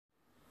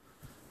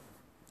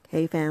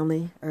Hey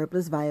family,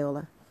 Herbalist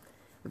Viola,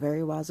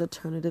 Very Wise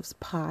Alternatives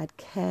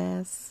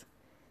podcast.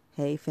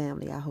 Hey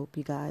family, I hope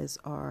you guys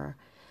are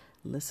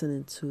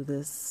listening to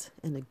this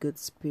in a good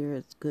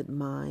spirit, good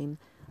mind.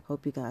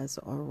 Hope you guys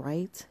are all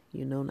right.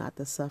 You know not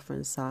to suffer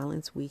in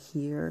silence. We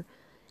here.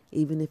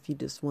 Even if you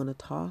just want to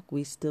talk,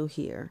 we still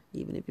here.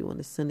 Even if you want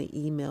to send an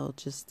email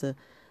just to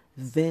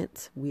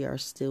vent, we are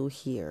still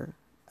here.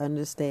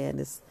 Understand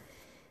it's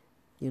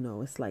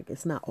like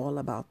it's not all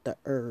about the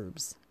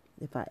herbs.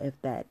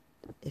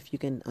 If you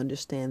can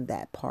understand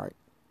that part.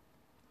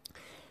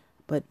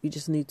 But you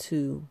just need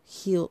to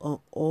heal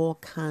on all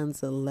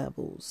kinds of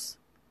levels.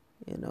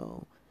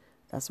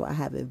 That's why I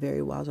have it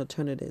Very Wise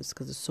Alternatives,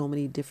 because there's so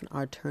many different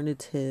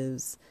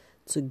alternatives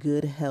to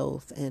good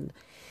health. And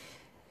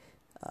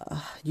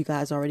you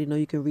guys already know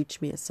you can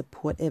reach me at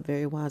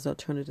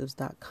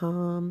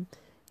support@verywisealternatives.com.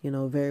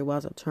 Very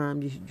Wise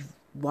Alternatives. You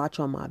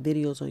watch all my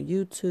videos on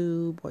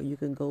YouTube, or you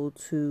can go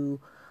to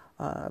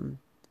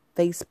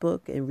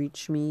Facebook and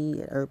reach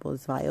me at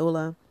Herbalist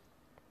Viola.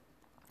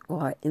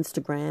 Or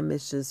Instagram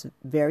is just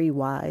Very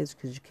Wise,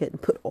 because you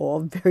couldn't put all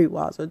Very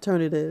Wise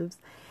Alternatives.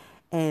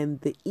 And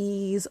the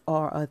E's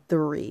are a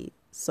 3.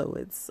 So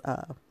it's,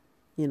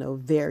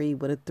 very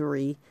with a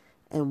 3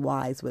 and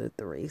wise with a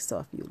 3. So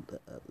if you,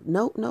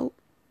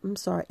 I'm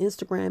sorry.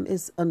 Instagram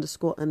is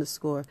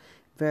 __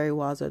 Very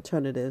Wise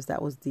Alternatives.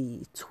 That was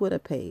the Twitter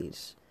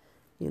page.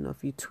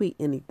 If you tweet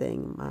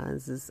anything,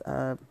 mine's is,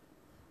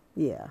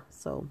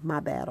 so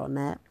my bad on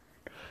that.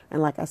 And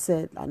like I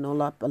said, I know a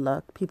lot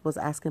of people is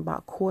asking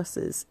about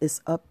courses. It's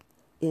on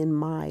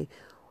my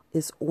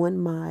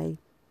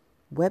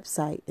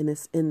website, and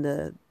it's in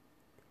the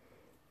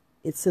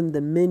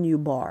menu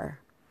bar.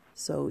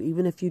 So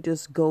even if you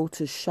just go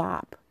to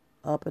shop,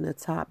 up in the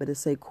top, it'll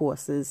say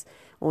courses.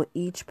 On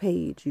each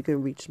page, you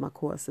can reach my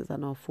courses. I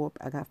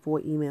got 4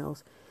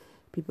 emails.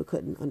 People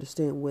couldn't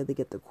understand where they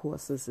get the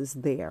courses. It's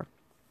there.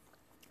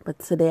 But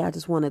today I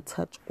just want to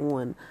touch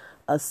on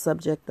a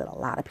subject that a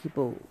lot of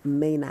people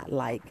may not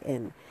like,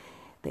 and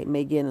they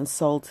may get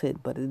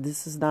insulted, but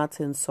this is not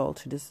to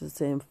insult you. This is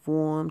to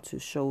inform, to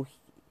show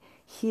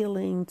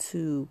healing,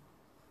 to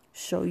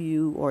show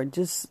you, or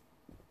just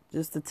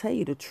to tell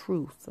you the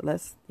truth.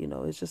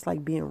 It's just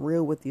like being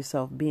real with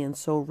yourself, being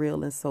so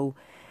real and so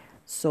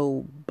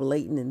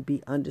blatant, and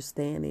be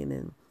understanding,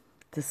 and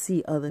to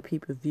see other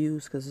people's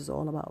views, because it's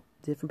all about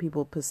different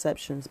people's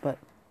perceptions. But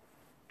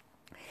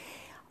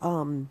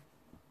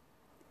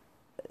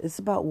it's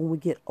about when we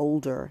get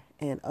older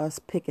and us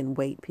picking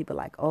weight. People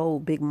like, oh,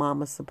 Big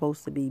Mama's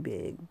supposed to be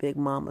big. Big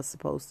Mama's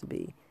supposed to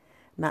be.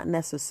 Not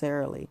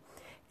necessarily.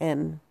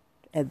 And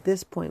at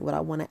this point, what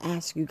I want to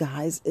ask you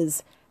guys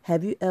is,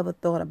 have you ever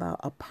thought about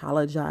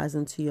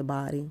apologizing to your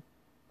body?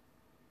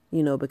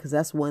 Because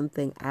that's one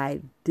thing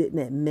I didn't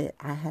admit.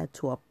 I had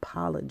to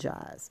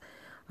apologize.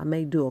 I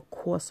may do a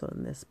course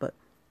on this, but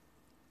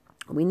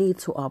we need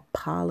to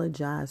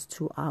apologize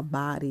to our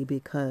body,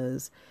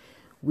 because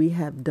we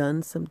have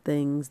done some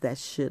things that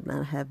should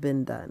not have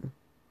been done.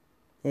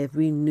 If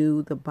we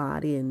knew the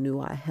body and knew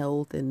our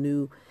health and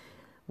knew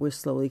we're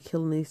slowly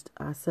killing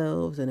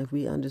ourselves, and if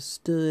we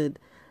understood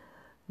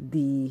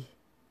the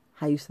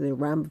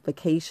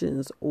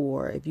ramifications,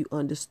 or if you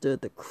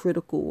understood the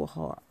critical,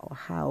 or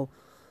how,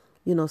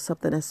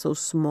 something that's so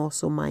small,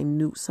 so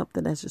minute,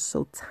 something that's just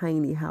so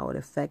tiny, how it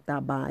affect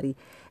our body,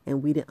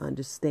 and we didn't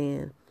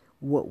understand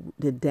what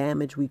the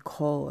damage we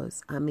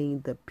cause. I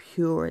mean, the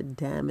pure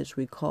damage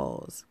we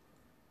cause.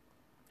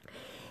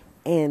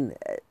 And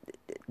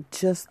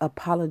just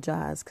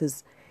apologize,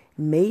 because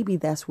maybe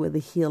that's where the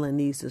healing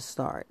needs to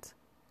start.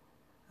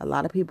 A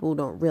lot of people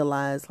don't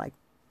realize, like,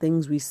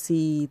 things we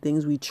see,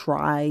 things we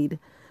tried,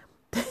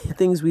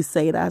 things we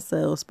say to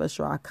ourselves,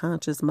 especially our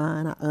conscious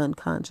mind, our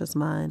unconscious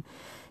mind.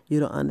 You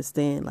don't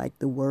understand, like,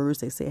 the words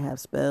they say have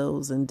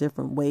spells in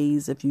different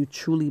ways. If you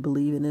truly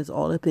believe in this,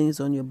 all depends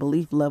on your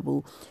belief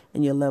level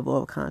and your level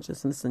of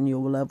consciousness and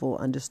your level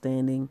of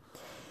understanding,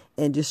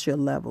 and just your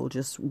level,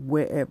 just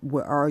where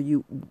are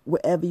you,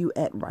 wherever you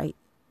at right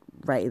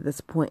at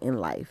this point in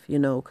life,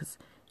 because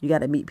you got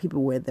to meet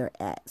people where they're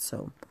at.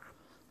 So,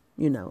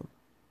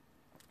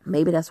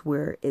 maybe that's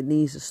where it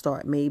needs to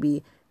start.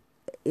 Maybe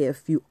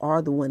if you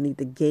are the one need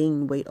to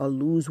gain weight or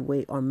lose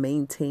weight or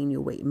maintain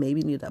your weight,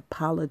 maybe you need to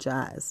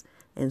apologize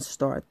and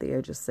start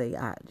there. Just say,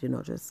 I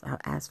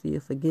ask for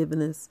your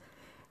forgiveness.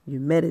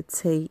 You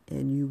meditate,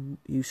 and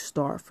you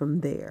start from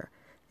there.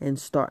 And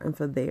starting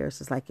from there, it's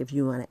just like if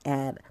you want to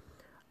add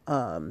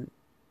an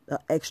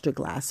extra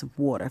glass of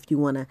water. If you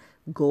want to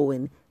go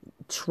and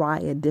try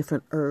a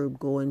different herb,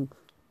 go and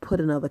put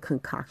another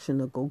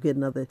concoction, or go get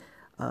another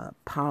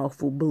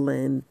powerful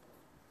blend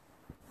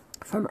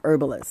from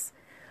herbalists.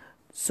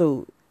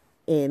 So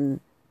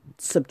in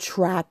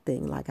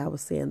subtracting, like I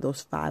was saying,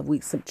 those 5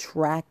 weeks,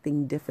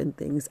 subtracting different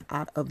things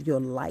out of your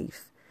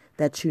life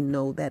that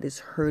that is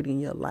hurting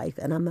your life.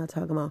 And I'm not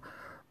talking about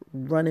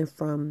running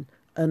from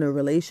in a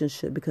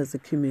relationship because the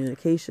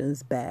communication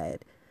is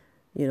bad.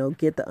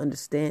 Get the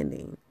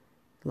understanding.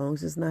 As long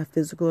as it's not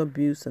physical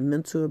abuse and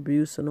mental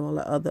abuse and all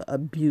the other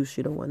abuse,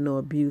 you don't want no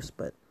abuse,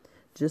 but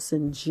just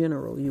in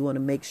general. You want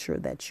to make sure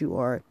that you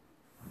are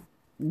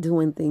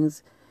doing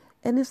things.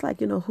 And it's like,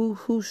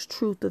 whose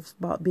truth is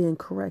about being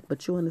correct,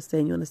 but you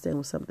understand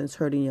when something's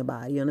hurting your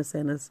body. You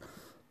understand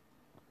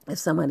if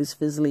somebody's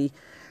physically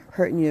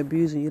hurting you,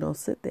 abusing you, don't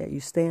sit there. You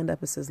stand up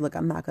and says, look,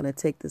 I'm not going to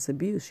take this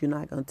abuse. You're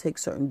not going to take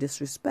certain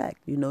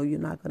disrespect. You're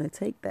not going to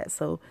take that.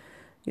 So,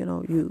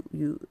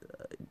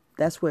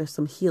 that's where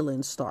some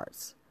healing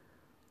starts.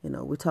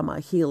 We're talking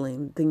about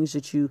healing, things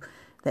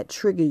that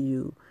trigger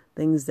you,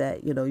 things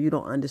that, you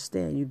don't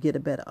understand. You get a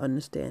better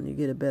understanding. You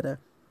get a better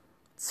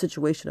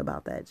situation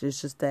about that.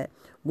 It's just that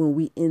when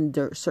we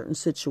endure certain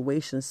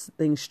situations,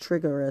 things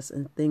trigger us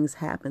and things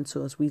happen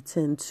to us. We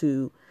tend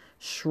to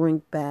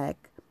shrink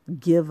back,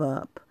 give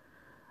up,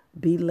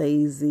 be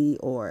lazy,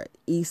 or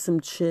eat some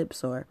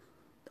chips, or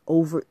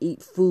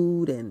overeat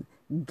food and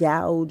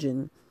gouge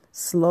and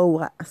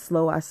slow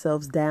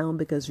ourselves down,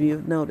 because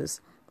you've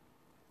noticed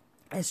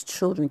as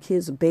children,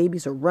 kids,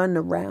 babies are running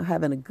around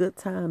having a good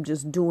time,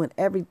 just doing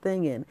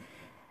everything. And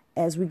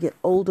as we get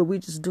older, we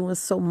just doing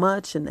so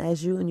much. And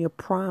as you in your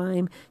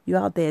prime, you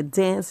out there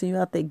dancing, you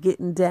out there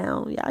getting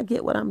down. Yeah, I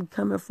get what I'm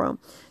coming from.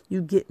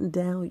 You getting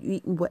down, you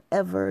eating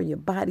whatever, and your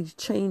body's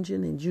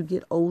changing, and you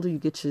get older, you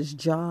get your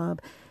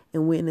job,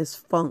 and we're in this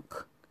funk.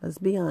 Let's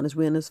be honest,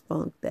 we're in this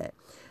funk that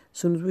as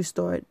soon as we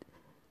start,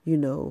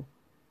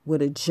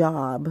 with a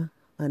job,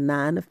 a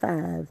 9 to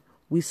 5,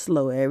 we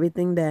slow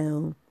everything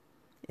down,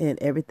 and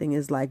everything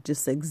is like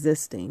just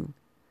existing.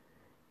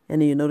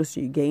 And then you notice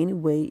you're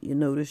gaining weight. You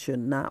notice you're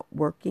not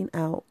working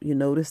out. You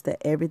notice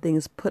that everything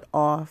is put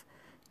off.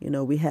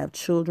 We have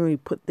children. We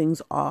put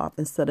things off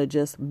instead of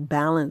just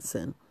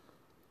balancing.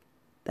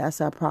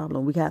 That's our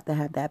problem. We have to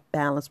have that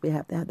balance. We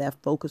have to have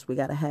that focus. We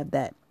got to have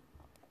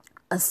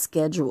a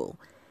schedule.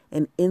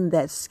 And in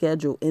that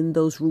schedule, in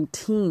those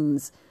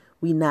routines,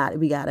 we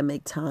got to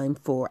make time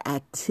for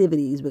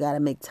activities. We got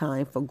to make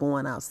time for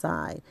going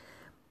outside.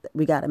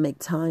 We got to make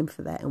time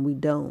for that. And we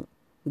don't.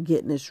 We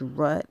get in this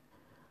rut.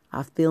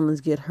 Our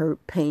feelings get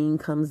hurt, pain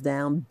comes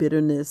down,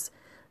 bitterness,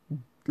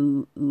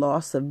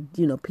 loss of,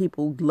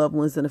 people, loved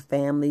ones in the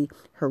family,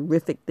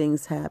 horrific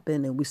things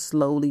happen, and we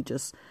slowly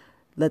just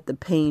let the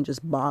pain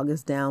just bog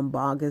us down,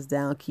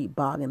 keep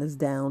bogging us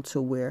down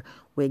to where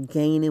we're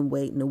gaining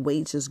weight, and the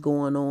weight's just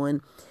going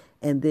on.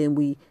 And then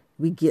we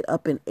get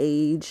up in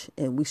age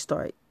and we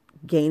start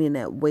gaining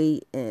that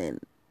weight, and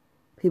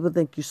people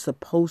think you're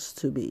supposed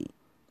to be.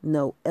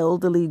 No,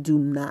 elderly do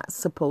not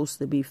supposed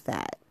to be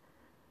fat.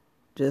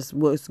 Just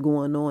what's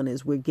going on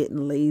is we're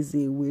getting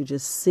lazy. We're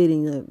just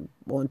sitting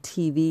on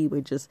TV. We're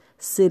just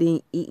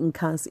sitting, eating,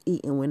 constantly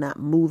eating. We're not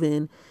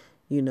moving,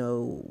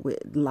 with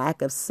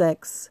lack of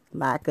sex,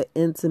 lack of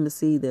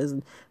intimacy. There's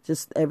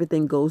just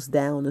everything goes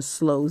down and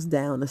slows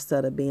down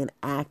instead of being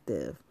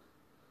active.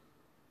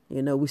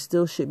 We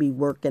still should be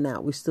working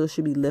out. We still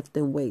should be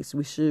lifting weights.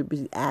 We should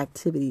be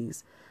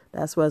activities.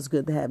 That's why it's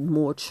good to have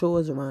more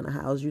chores around the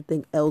house. You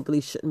think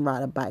elderly shouldn't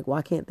ride a bike.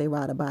 Why can't they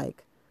ride a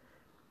bike?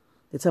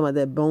 They're talking about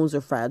their bones are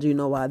fragile. You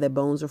know why their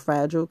bones are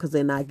fragile? Because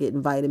they're not getting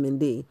vitamin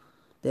D.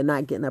 They're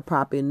not getting the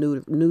proper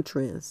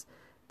nutrients.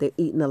 They're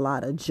eating a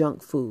lot of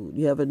junk food.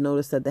 You ever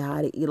notice that they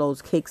eat all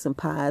those cakes and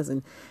pies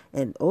and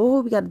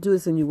we got to do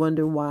this, and you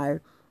wonder why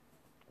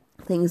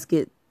things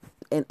get,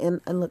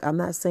 and look, I'm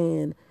not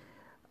saying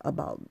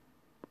about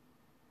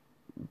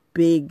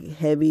big,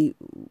 heavy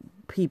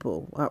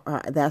people.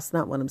 That's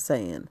not what I'm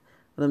saying.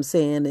 What I'm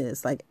saying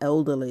is like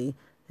elderly.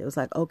 It was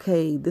like,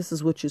 okay, this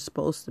is what you're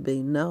supposed to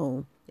be.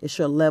 No. It's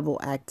your level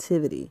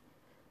activity.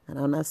 And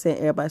I'm not saying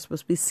everybody's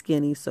supposed to be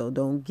skinny, so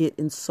don't get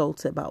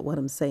insulted about what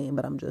I'm saying.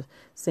 But I'm just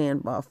saying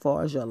about as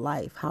far as your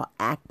life, how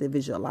active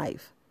is your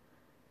life?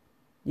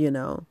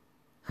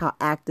 How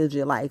active is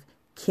your life?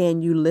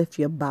 Can you lift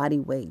your body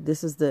weight?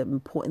 This is the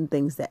important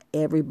things that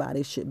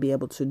everybody should be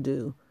able to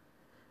do.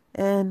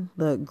 And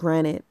look,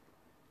 granted,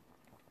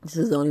 this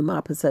is only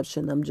my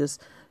perception. I'm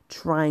just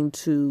trying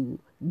to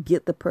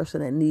get the person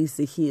that needs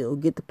to heal,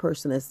 get the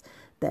person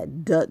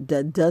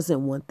that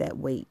doesn't want that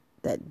weight,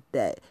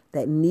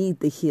 that need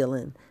the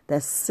healing,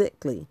 that's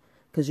sickly.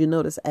 Because you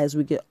notice as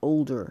we get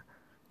older,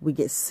 we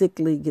get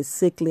sickly,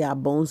 our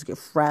bones get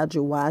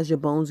fragile. Why is your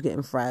bones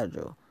getting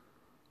fragile?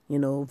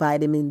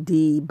 Vitamin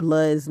D,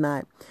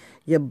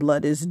 your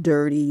blood is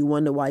dirty. You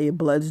wonder why your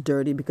blood's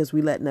dirty, because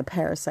we're letting the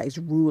parasites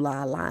rule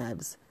our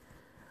lives.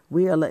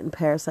 We are letting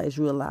parasites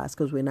rule our lives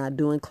because we're not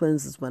doing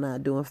cleanses. We're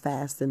not doing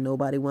fasting.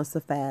 Nobody wants to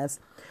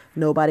fast.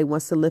 Nobody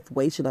wants to lift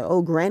weights. You're like,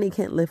 oh, Granny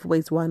can't lift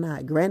weights. Why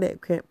not?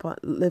 Granddad can't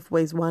lift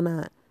weights. Why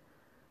not?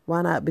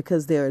 Why not?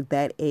 Because they're at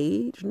that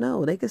age?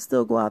 No, they can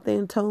still go out there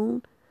and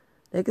tone.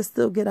 They can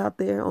still get out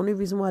there. Only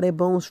reason why their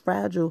bones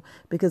fragile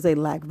because they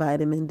lack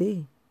vitamin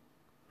D.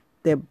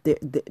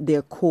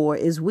 Their core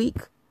is weak.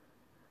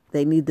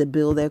 They need to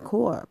build their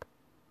core up.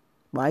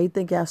 Why you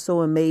think y'all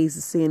so amazed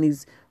at seeing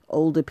these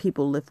older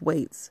people lift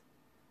weights?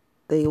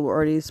 They were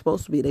already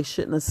supposed to be. They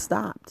shouldn't have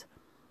stopped.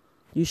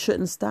 You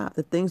shouldn't stop.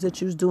 The things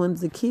that you was doing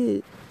as a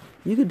kid,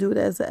 you could do it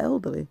as an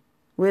elderly.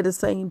 We're the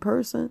same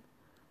person.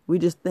 We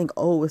just think,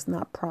 oh, it's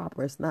not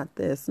proper. It's not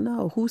this.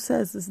 No, who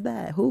says it's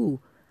that? Who?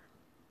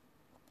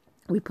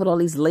 We put all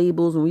these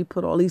labels and we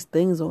put all these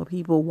things on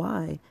people.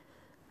 Why?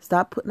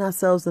 Stop putting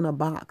ourselves in a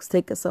box.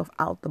 Take yourself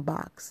out the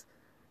box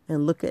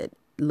and look at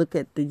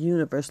the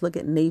universe. Look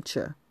at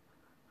nature.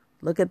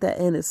 Look at that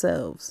in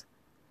itself.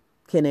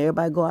 Can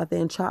everybody go out there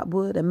and chop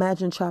wood?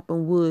 Imagine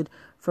chopping wood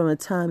from the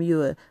time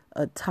you're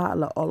a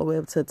toddler all the way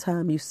up to the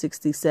time you're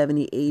 60,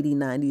 70, 80,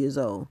 90 years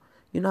old.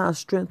 You know how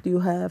strength you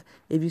have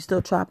if you're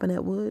still chopping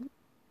that wood?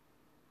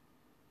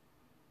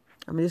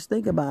 I mean, just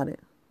think about it.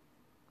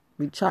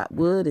 We chop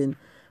wood and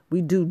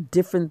we do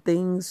different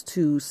things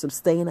to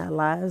sustain our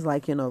lives.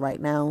 Like,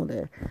 right now,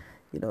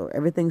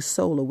 everything's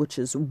solar, which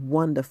is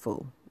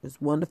wonderful.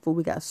 It's wonderful.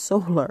 We got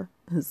solar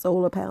and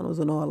solar panels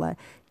and all that,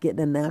 getting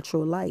the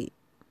natural light.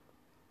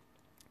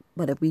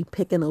 But if we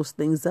picking those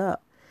things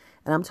up,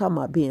 and I'm talking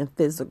about being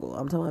physical.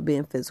 And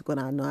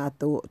I know I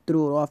threw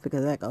it off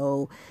because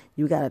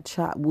you got to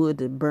chop wood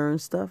to burn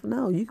stuff.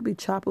 No, you could be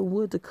chopping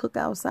wood to cook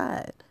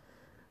outside.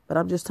 But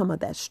I'm just talking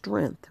about that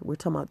strength. We're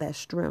talking about that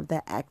strength,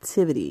 that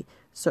activity,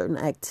 certain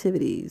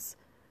activities.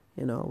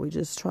 I'm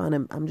just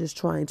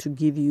trying to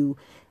give you,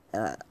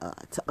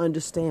 to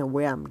understand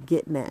where I'm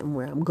getting at and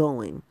where I'm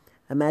going.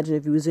 Imagine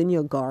if you was in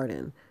your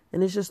garden,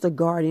 and it's just a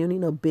garden. You don't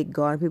need no big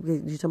garden.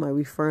 You're talking about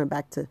referring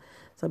back to,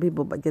 some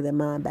people get their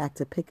mind back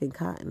to picking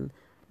cotton.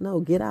 No,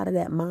 get out of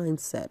that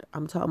mindset.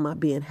 I'm talking about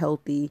being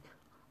healthy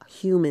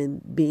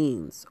human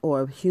beings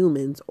or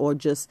humans, or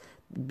just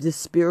this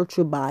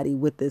spiritual body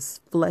with this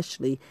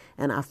fleshly,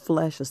 and our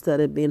flesh, instead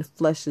of being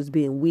flesh is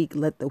being weak,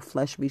 let the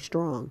flesh be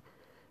strong.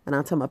 And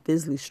I'm talking about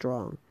physically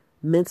strong,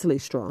 mentally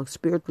strong,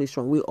 spiritually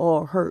strong. We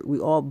all hurt. We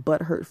all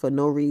butt hurt for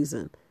no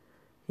reason.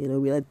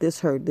 We let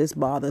this hurt, this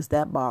bother us,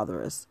 that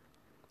bother us,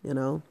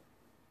 And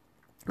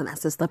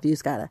that's the stuff you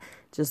just got to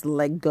just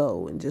let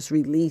go and just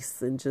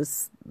release and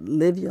just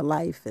live your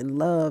life and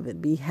love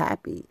and be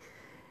happy.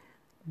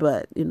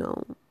 But,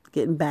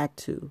 getting back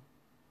to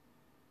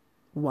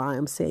why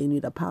I'm saying you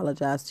need to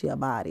apologize to your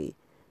body,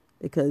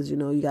 because,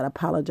 you got to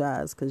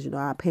apologize because,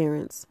 our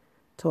parents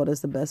taught us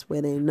the best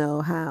way they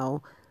know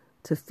how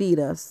to feed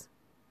us.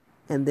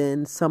 And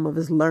then some of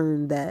us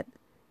learned that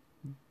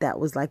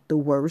was like the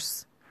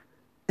worst.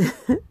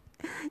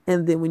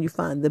 And then when you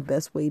find the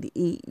best way to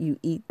eat, you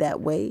eat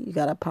that way. You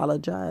got to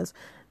apologize.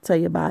 Tell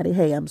your body,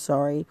 hey, I'm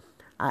sorry.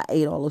 I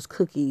ate all those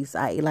cookies.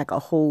 I ate like a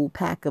whole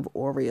pack of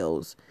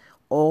Oreos,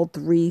 all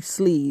 3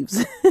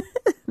 sleeves.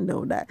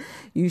 No,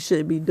 you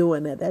shouldn't be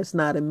doing that. That's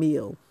not a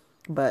meal.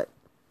 But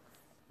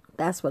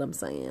that's what I'm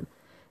saying.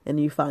 And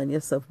you find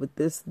yourself with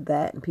this,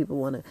 that, and people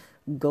want to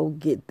go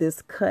get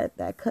this cut,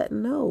 that cut.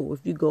 No, if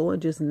you go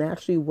and just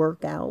naturally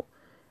work out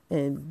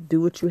and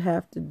do what you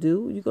have to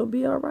do, you're going to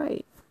be all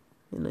right.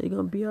 You're going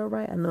to be all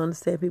right. I know,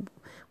 understand people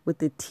with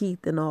the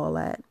teeth and all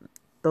that.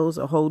 Those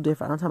are whole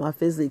different. I'm talking about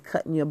physically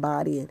cutting your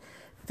body and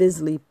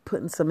physically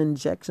putting some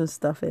injection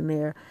stuff in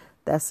there.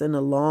 That's in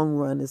the long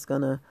run is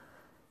going to,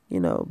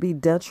 be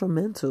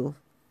detrimental.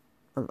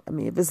 I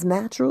mean, if it's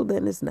natural,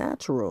 then it's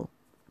natural.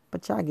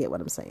 But y'all get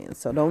what I'm saying.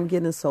 So don't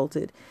get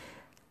insulted.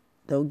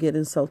 Don't get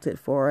insulted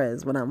for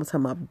as when I'm talking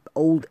about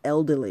old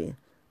elderly.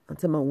 I'm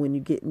talking about when you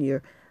get in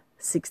your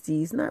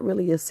 60s, not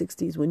really your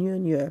 60s, when you're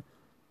in your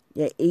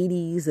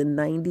 80s and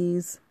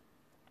 90s.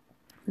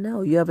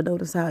 No, you ever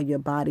notice how your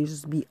body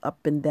just be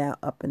up and down,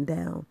 up and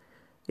down?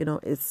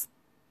 It's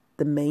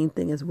the main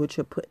thing is what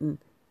you're putting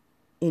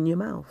in your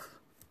mouth.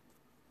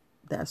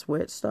 That's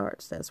where it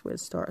starts. That's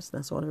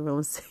all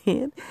everyone's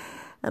saying.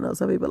 I know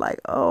some people are like,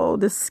 oh,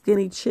 this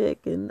skinny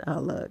chick. And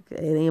look,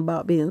 it ain't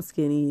about being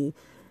skinny.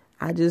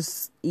 I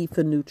just eat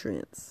for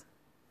nutrients.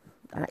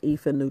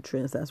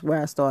 That's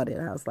where I started.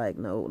 I was like,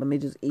 no, let me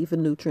just eat for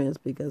nutrients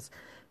because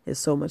there's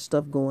so much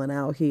stuff going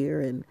out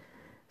here. And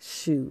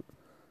shoot,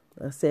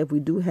 I said if we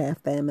do have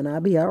famine,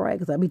 I'll be all right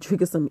because I'll be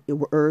drinking some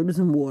herbs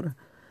and water.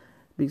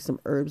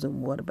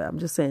 But I'm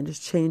just saying,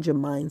 just change your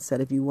mindset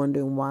if you're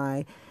wondering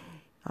why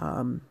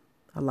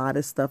a lot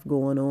of stuff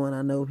going on.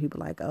 I know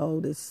people like, oh,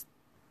 this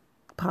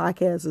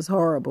podcast is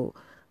horrible.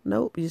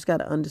 Nope, you just got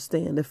to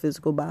understand the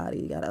physical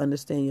body. You got to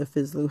understand your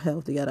physical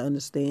health. You got to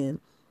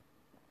understand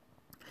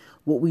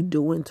what we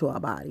doing to our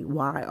body.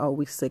 Why are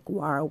we sick?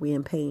 Why are we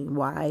in pain?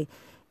 Why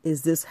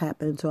is this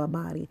happening to our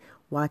body?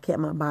 Why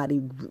can't my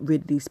body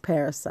rid of these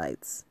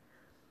parasites?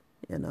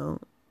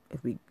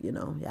 If we,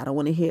 I don't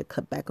want to hear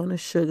cut back on the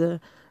sugar,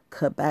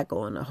 cut back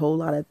on a whole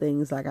lot of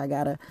things. Like I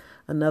got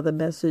another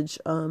message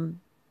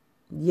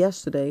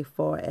yesterday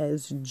for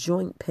as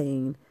joint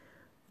pain,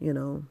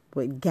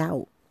 with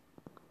gout.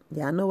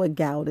 Yeah, I know what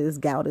gout is.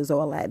 Gout is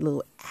all that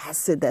little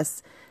acid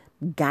that's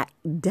got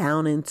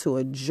down into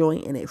a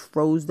joint and it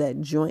froze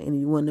that joint, and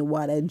you wonder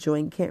why that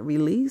joint can't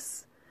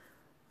release.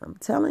 I'm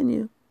telling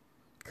you,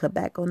 cut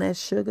back on that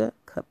sugar,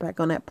 cut back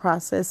on that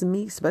processed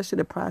meat, especially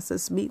the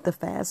processed meat, the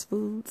fast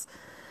foods.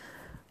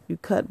 You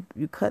cut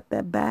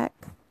that back.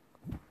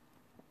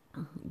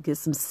 Get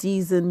some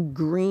seasoned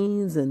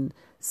greens and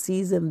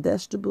seasoned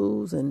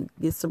vegetables and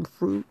get some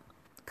fruit.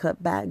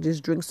 Cut back,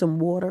 just drink some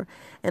water.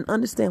 And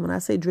understand, when I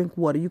say drink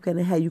water, you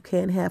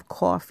can't have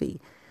coffee.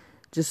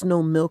 Just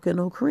no milk and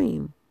no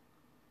cream.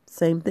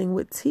 Same thing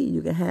with tea.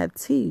 You can have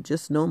tea,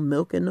 just no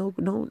milk and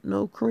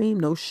no cream,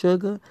 no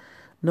sugar,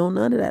 none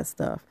of that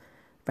stuff.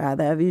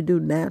 Rather have you do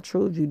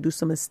natural, if you do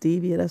some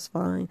stevia, that's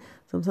fine.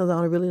 Sometimes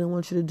I really don't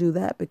want you to do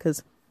that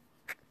because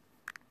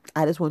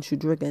I just want you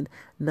drinking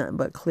nothing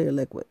but clear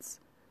liquids.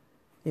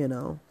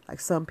 Like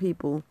some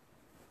people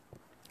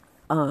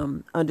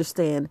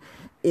understand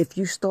if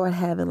you start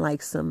having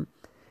like some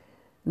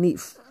neat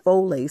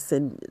folates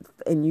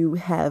and you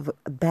have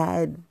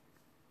bad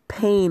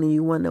pain and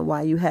you wonder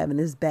why you having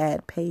this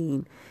bad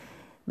pain,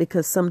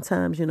 because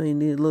sometimes you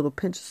need a little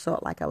pinch of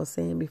salt, like I was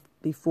saying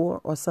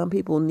before, or some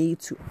people need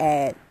to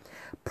add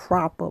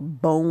proper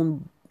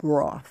bone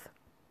broth.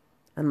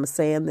 I'm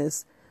saying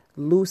this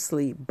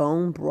loosely.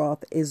 Bone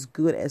broth is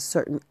good at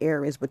certain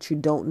areas, but you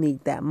don't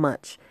need that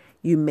much.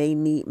 You may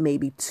need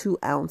maybe 2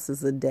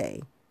 ounces a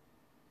day.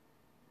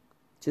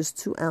 Just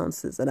 2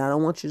 ounces. And I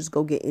don't want you to just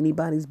go get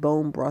anybody's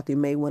bone broth. You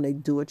may want to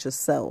do it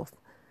yourself.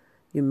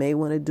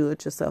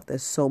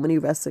 There's so many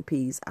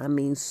recipes. I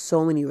mean,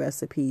 so many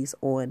recipes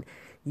on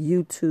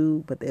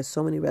YouTube, but there's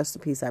so many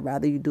recipes. I'd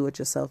rather you do it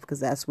yourself because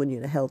that's when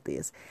you're the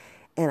healthiest.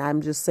 And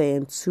I'm just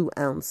saying 2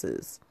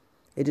 ounces.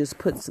 It just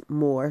puts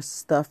more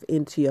stuff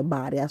into your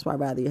body. That's why I'd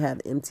rather you have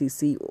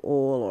MTC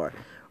oil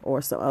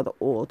or some other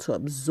oil to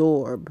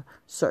absorb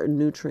certain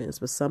nutrients.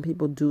 But some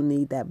people do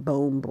need that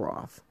bone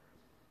broth.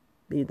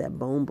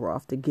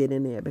 To get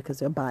in there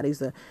because your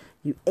bodies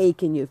you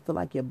ache and you feel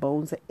like your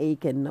bones are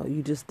aching. No,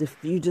 you just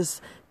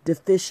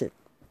deficient.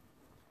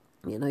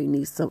 You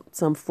need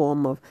some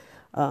form of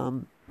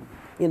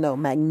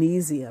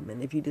magnesium.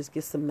 And if you just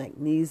get some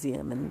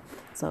magnesium, and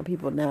some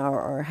people now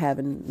are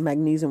having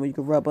magnesium where you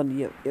can rub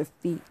under your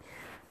feet.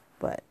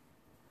 But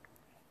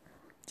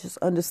just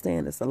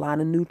understand there's a lot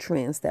of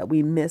nutrients that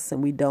we miss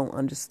and we don't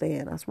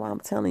understand. That's why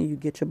I'm telling you,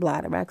 get your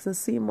Bladerax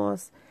sea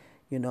moss.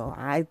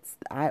 I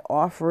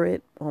offer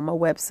it on my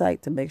website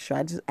to make sure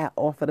I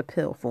offer the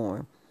pill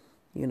form.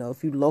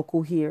 If you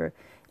local here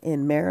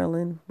in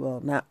Maryland,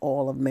 well, not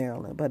all of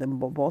Maryland, but in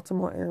the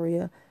Baltimore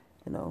area,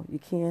 you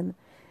can.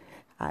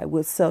 I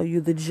would sell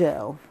you the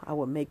gel. I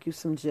would make you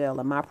some gel,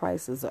 and my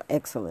prices are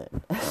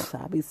excellent.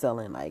 I'll be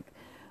selling like,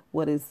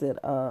 what is it,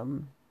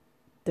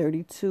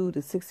 32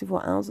 to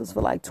 64 ounces for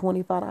like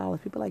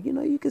 $25. People are like,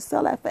 you can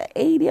sell that for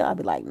 $80. I'll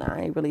be like, nah, I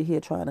ain't really here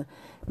trying to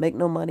make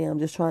no money. I'm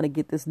just trying to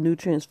get this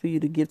nutrients for you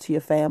to give to your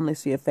family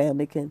so your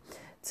family can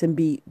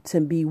be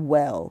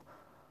well,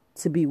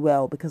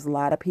 because a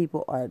lot of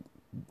people are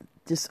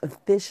just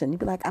efficient. You'd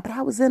be like, but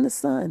I was in the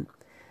sun.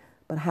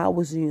 But how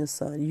was you in the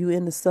sun? You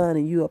in the sun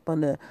and you up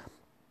under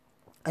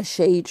a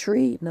shade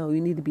tree? No,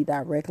 you need to be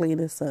directly in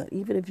the sun.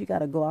 Even if you got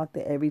to go out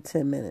there every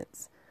 10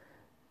 minutes.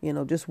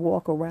 Just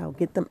walk around,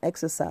 get them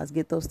exercise,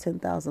 get those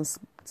 10,000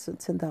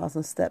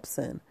 steps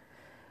in.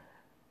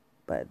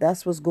 But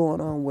that's what's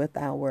going on with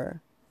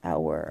our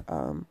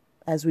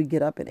as we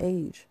get up in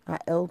age. Our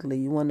elderly,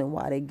 you wonder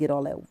why they get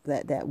all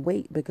that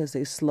weight, because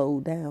they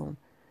slow down.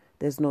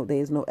 There's no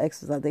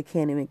exercise. They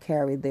can't even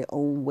carry their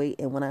own weight.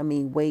 And when I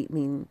mean weight,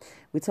 we're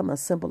talking about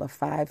simple of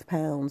 5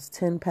 pounds,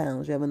 10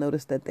 pounds. You ever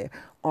notice that their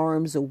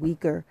arms are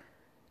weaker?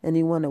 And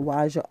you wonder,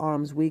 why is your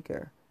arms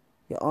weaker?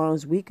 Your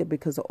arms weaker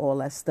because of all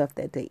that stuff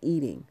that they're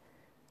eating.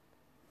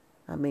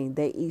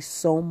 They eat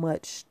so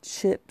much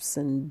chips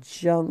and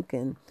junk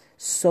and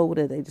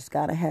soda. They just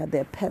got to have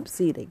their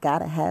Pepsi. They got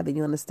to have it.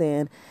 You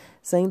understand?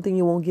 Same thing,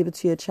 you won't give it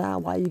to your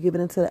child. Why are you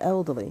giving it to the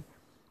elderly?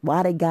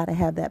 Why they got to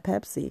have that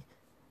Pepsi?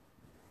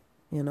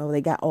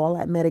 They got all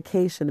that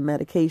medication. The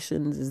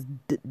medications is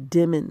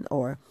dimming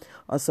or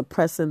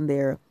suppressing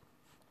their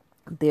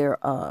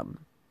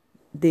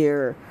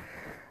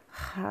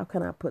how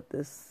can I put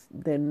this?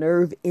 Their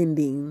nerve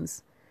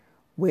endings,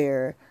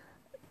 where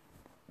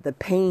the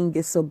pain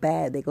gets so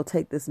bad, they go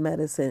take this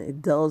medicine.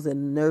 It dulls the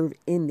nerve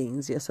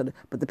endings. Yes,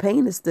 but the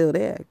pain is still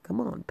there.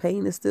 Come on,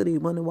 pain is still there. You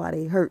wonder why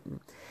they hurting.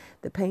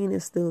 The pain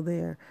is still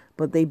there,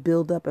 but they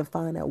build up and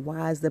find out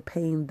why is the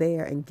pain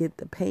there and get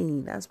the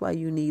pain. That's why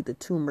you need the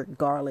turmeric,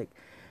 garlic.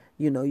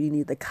 You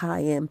need the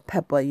cayenne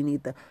pepper. You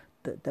need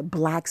the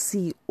black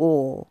seed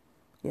oil.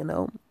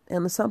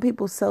 And some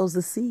people sells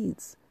the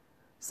seeds.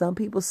 Some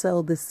people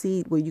sell the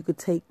seed where you could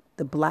take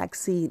the black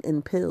seed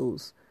in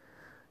pills.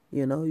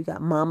 You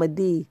got Mama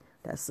D.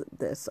 That's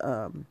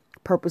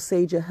Purple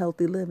Sage of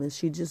Healthy Living.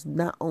 She just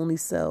not only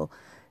sell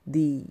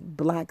the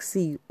black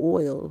seed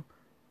oil,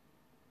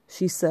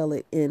 she sell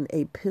it in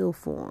a pill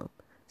form.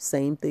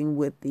 Same thing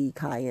with the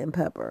cayenne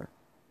pepper.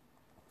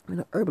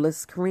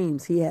 Herbalist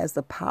Creams, he has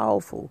the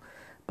powerful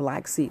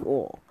black seed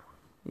oil.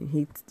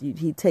 He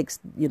takes,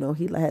 he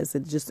has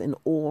it just in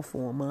oil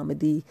form. Mama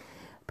D,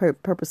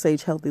 Purple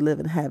Sage Healthy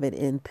Living have it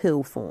in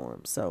pill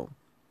form. So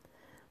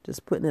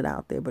just putting it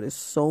out there. But it's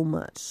so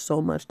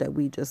much that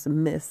we just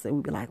miss. And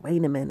we be like,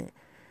 wait a minute.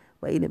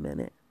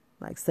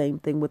 Like same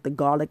thing with the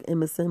garlic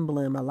MSM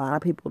blend. A lot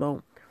of people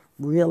don't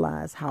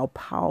realize how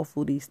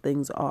powerful these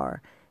things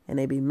are, and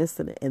they be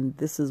missing it. And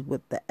this is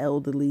what the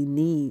elderly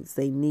needs.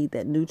 They need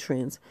that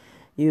nutrients.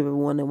 You ever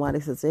wonder why they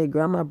say, hey,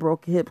 grandma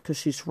broke a hip because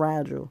she's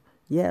fragile?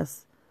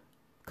 Yes,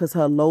 because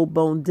her low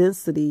bone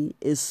density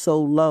is so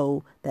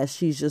low that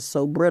she's just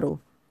so brittle.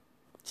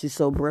 She's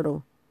so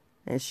brittle.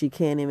 And she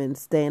can't even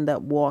stand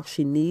up, walk.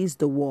 She needs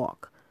to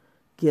walk.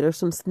 Get her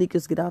some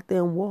sneakers. Get out there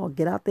and walk.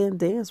 Get out there and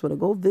dance with her.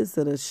 Go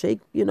visit her. Shake.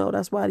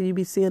 That's why you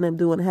be seeing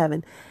them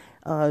having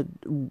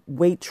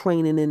weight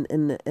training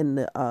in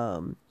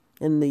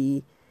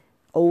the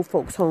old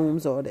folks'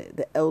 homes or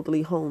the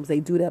elderly homes. They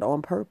do that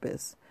on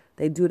purpose.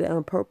 They do that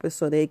on purpose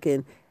so they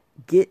can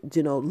get,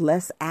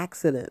 less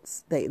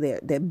accidents.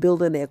 They're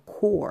building their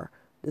core.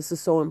 This is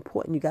so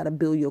important. You got to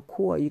build your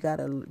core. You got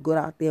to go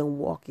out there and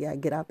walk. You got to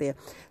get out there,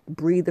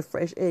 breathe the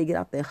fresh air. Get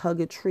out there, hug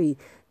a tree.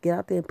 Get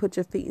out there and put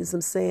your feet in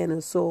some sand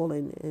and soil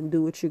and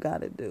do what you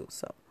got to do.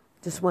 So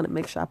just want to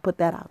make sure I put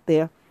that out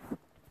there.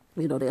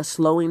 They're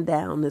slowing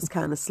down. It's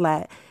kind of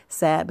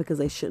sad because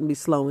they shouldn't be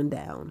slowing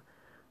down.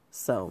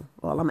 So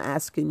all I'm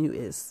asking you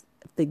is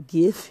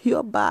forgive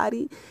your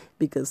body,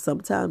 because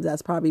sometimes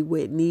that's probably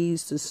where it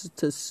needs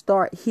to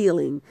start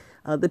healing.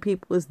 Other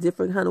people is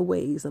different kind of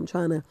ways. I'm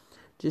trying to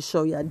just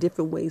show you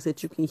different ways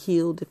that you can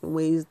heal, different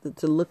ways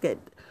to look at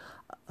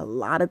a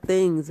lot of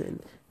things.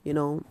 And,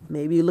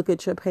 maybe you look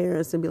at your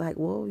parents and be like,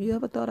 well, you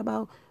ever thought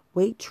about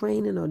weight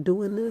training or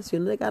doing this?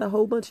 They got a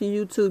whole bunch of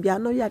YouTube. Y'all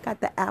know y'all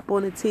got the app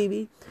on the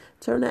TV.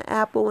 Turn the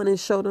app on and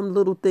show them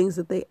little things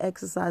that they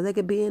exercise. They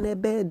could be in their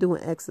bed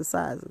doing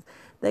exercises.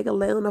 They could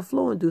lay on the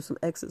floor and do some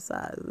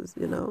exercises,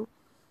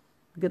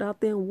 Get out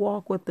there and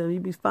walk with them. You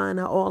be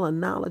finding out all the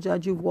knowledge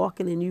as you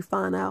walking, and you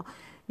find out,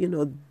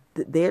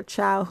 their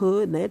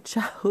childhood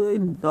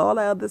and all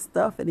that other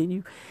stuff. And then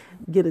you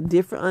get a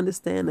different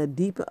understanding, a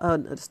deeper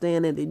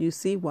understanding. And you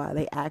see why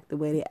they act the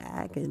way they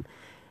act. And,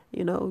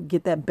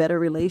 get that better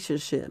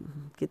relationship,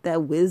 get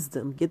that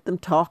wisdom, get them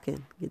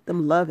talking, get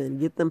them loving,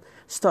 get them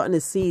starting to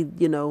see,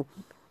 because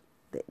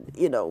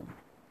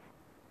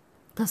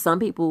some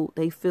people,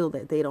 they feel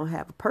that they don't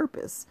have a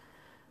purpose.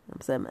 I'm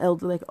saying,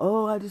 elder, like,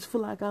 oh, I just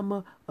feel like I'm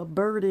a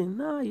burden.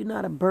 No, you're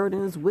not a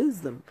burden. It's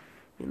wisdom.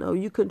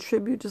 You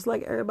contribute just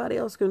like everybody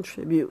else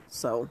contribute.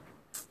 So,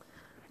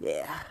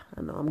 yeah,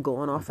 I know I'm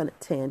going off on a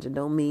tangent.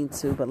 Don't mean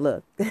to, but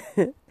look.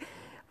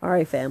 All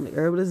right, family.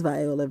 Herbalist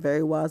Viola,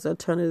 Very Wise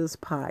Alternatives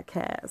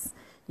Podcast.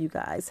 You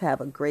guys have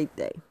a great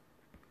day.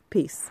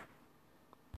 Peace.